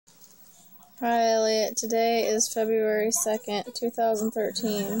Hi, Elliot. Today is February 2nd,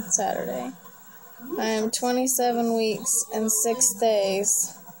 2013, Saturday. I am 27 weeks and 6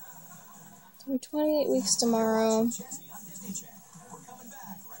 days. I'll be 28 weeks tomorrow.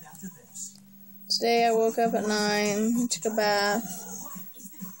 Today I woke up at 9, took a bath,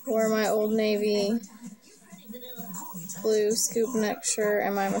 wore my Old Navy blue scoop neck shirt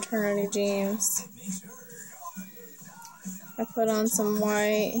and my maternity jeans. I put on some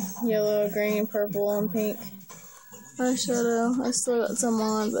white, yellow, green, purple, and pink eyeshadow. I still got some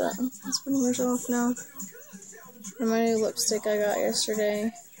on, but it's pretty much off now. And my new lipstick I got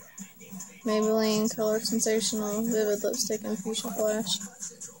yesterday. Maybelline Color Sensational Vivid Lipstick in Fuchsia Flash.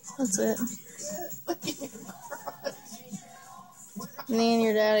 That's it. Me and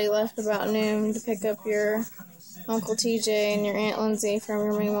your daddy left about noon to pick up your Uncle TJ and your Aunt Lindsay from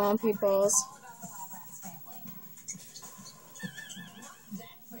your Meemaw and Peepaws.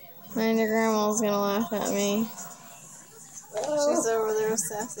 And your grandma's gonna laugh at me. She's over there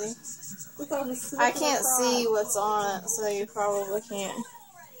sassy. I can't see what's on it, so you probably can't.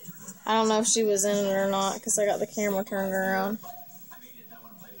 I don't know if she was in it or not, because I got the camera turned around.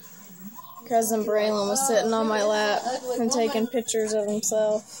 Cousin Braylon was sitting on my lap and taking pictures of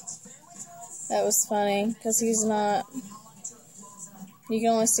himself. That was funny, because he's not... You can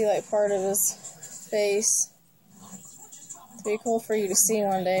only see, like, part of his face. It'd be cool for you to see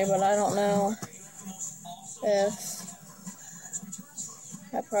one day, but I don't know if...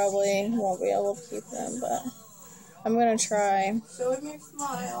 I probably won't be able to keep them, but I'm gonna try. Show him your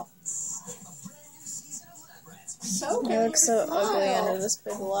smile. I look so ugly under this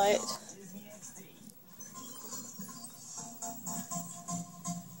big light.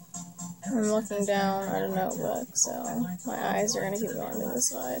 I'm looking down at a notebook, so my eyes are gonna keep going to the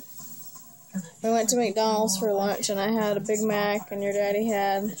side. We went to McDonald's for lunch, and I had a Big Mac, and your daddy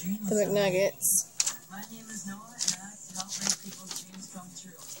had the McNuggets.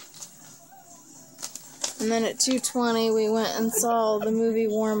 And then at 2:20, we went and saw the movie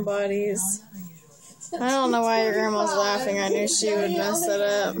Warm Bodies. I don't know why your grandma's laughing. I knew she would mess it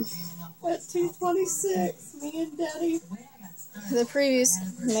up. At 2:26, me and Daddy. The previews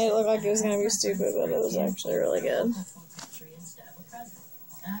made it look like it was going to be stupid, but it was actually really good.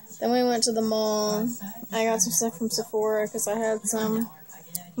 Then we went to the mall. I got some stuff from Sephora because I had some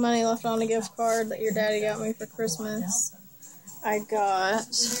money left on a gift card that your daddy got me for Christmas. I got...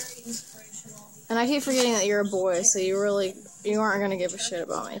 And I keep forgetting that you're a boy, so you aren't going to give a shit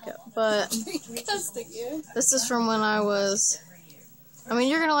about makeup. But this is from when I was... I mean,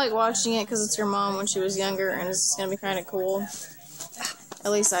 you're going to like watching it because it's your mom when she was younger, and it's just going to be kind of cool. At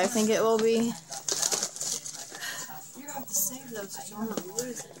least I think it will be. You're going to have to save those so you don't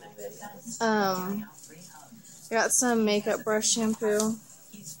lose it. I got some makeup brush shampoo.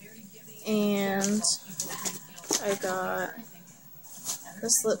 And I got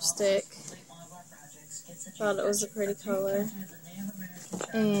this lipstick. Thought it was a pretty color.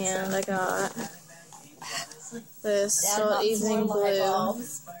 And I got this Still Evening Blue.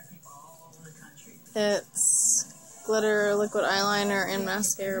 It's glitter, liquid eyeliner, and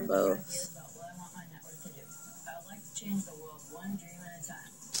mascara both.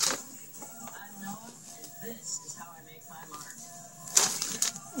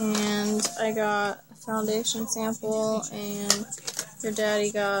 And I got a foundation sample, and your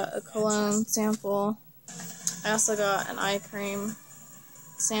daddy got a cologne sample. I also got an eye cream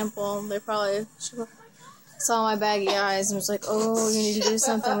sample. They probably saw my baggy eyes and was like, oh, you need to do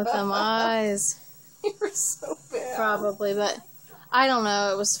something with them eyes. You were so bad. Probably, but I don't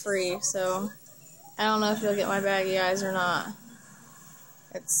know. It was free, so I don't know if you'll get my baggy eyes or not.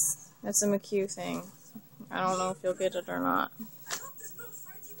 It's a McHugh thing. I don't know if you'll get it or not.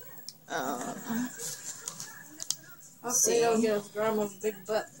 Hopefully you don't get his grandma's big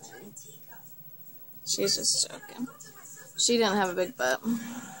butt thing. She's just joking. She didn't have a big butt.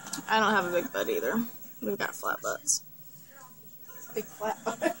 I don't have a big butt either. We've got flat butts. Big flat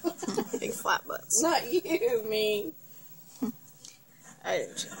butt. Big flat butts. Not you, me. I do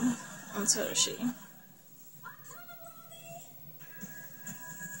too. And so does she.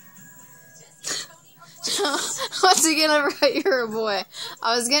 Once again, I forgot you're a boy.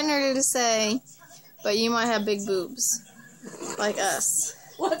 I was getting ready to say, but you might have big boobs. Like us.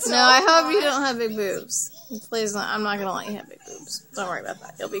 No, I hope you don't have big boobs. Please, I'm not gonna let you have big boobs. Don't worry about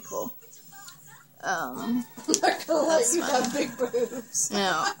that. You'll be cool. I'm not gonna let you have big boobs.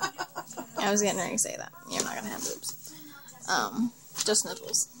 No. I was getting ready to say that. You're not gonna have boobs. Just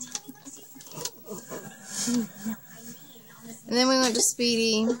nipples. And then we went to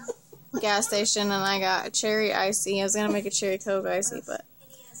Speedy gas station, and I got a cherry icy. I was gonna make a cherry Coke icy, but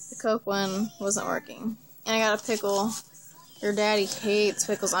the Coke one wasn't working. And I got a pickle. Your daddy hates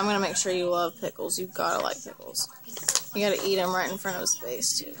pickles. I'm going to make sure you love pickles. You've got to like pickles. You got to eat them right in front of his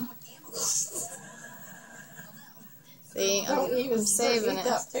face, too. See, I'm saving it.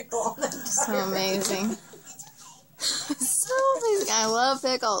 So amazing. So amazing. I love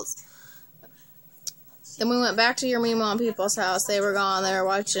pickles. Then we went back to your Meemaw and people's house. They were gone. They were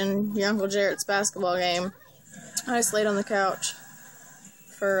watching your Uncle Jarrett's basketball game. I just laid on the couch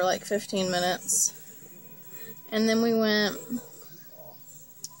for like 15 minutes. And then we went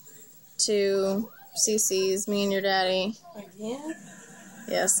to CC's, me and your daddy. Again?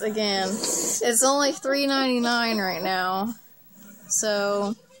 Yes, again. It's only $3.99 right now.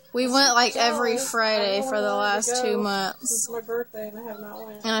 So we went like every Friday for the last 2 months. It's my birthday and I have not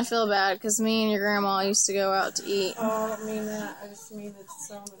went. And I feel bad because me and your grandma used to go out to eat. Oh, I don't mean that. I just mean it's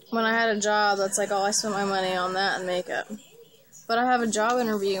so much. When I had a job, that's like all I spent my money on, that and makeup. But I have a job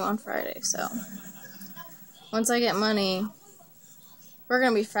interview on Friday, so once I get money, we're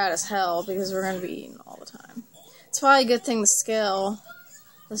going to be fat as hell because we're going to be eating all the time. It's probably a good thing the scale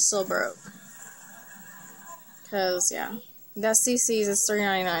is still broke. Because, yeah. That CC's is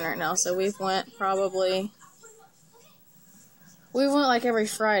 $3.99 right now, so we've went like every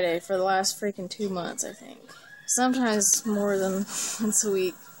Friday for the last freaking 2 months, I think. Sometimes more than once a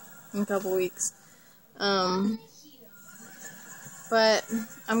week, in a couple weeks. But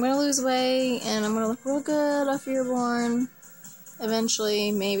I'm going to lose weight, and I'm going to look real good after you're born.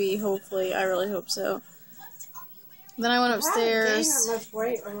 Eventually, maybe, hopefully, I really hope so. Then I went upstairs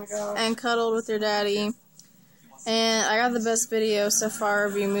and cuddled with your daddy. And I got the best video so far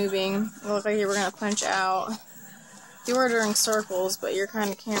of you moving. It looked like you were going to punch out. You were doing circles, but you're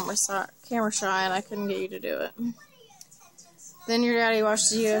kind of camera shy, and I couldn't get you to do it. Then your daddy watched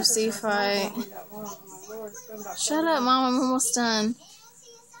the UFC fight. Shut up, Mom, I'm almost done.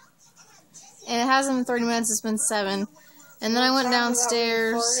 And it hasn't been 30 minutes, it's been 7. And then I went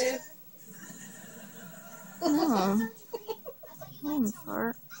downstairs. No. I didn't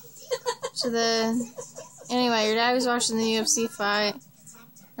fart. Anyway, your dad was watching the UFC fight.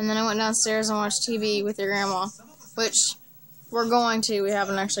 And then I went downstairs and watched TV with your grandma. Which, we're going to. We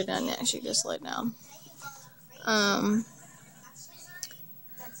haven't actually done yet. She just laid down.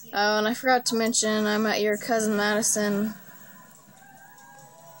 Oh, and I forgot to mention, I met your cousin Madison.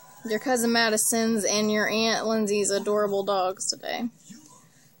 Your cousin Madison's and your Aunt Lindsay's adorable dogs today.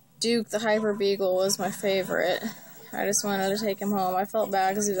 Duke, the Hyper Beagle, was my favorite. I just wanted to take him home. I felt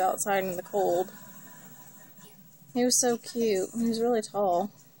bad because he was outside in the cold. He was so cute. He was really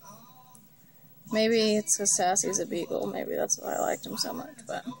tall. Maybe it's because Sassy's a beagle. Maybe that's why I liked him so much,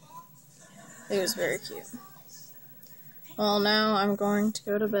 but he was very cute. Well, now I'm going to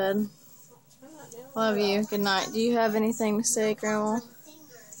go to bed. Love you. Good night. Do you have anything to say, Grandma?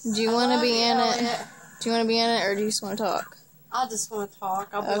 Do you want to be in it? Do you want to be in it, or do you just want to talk? I just want to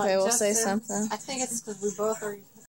talk. Okay, we'll say something. I think it's because we both are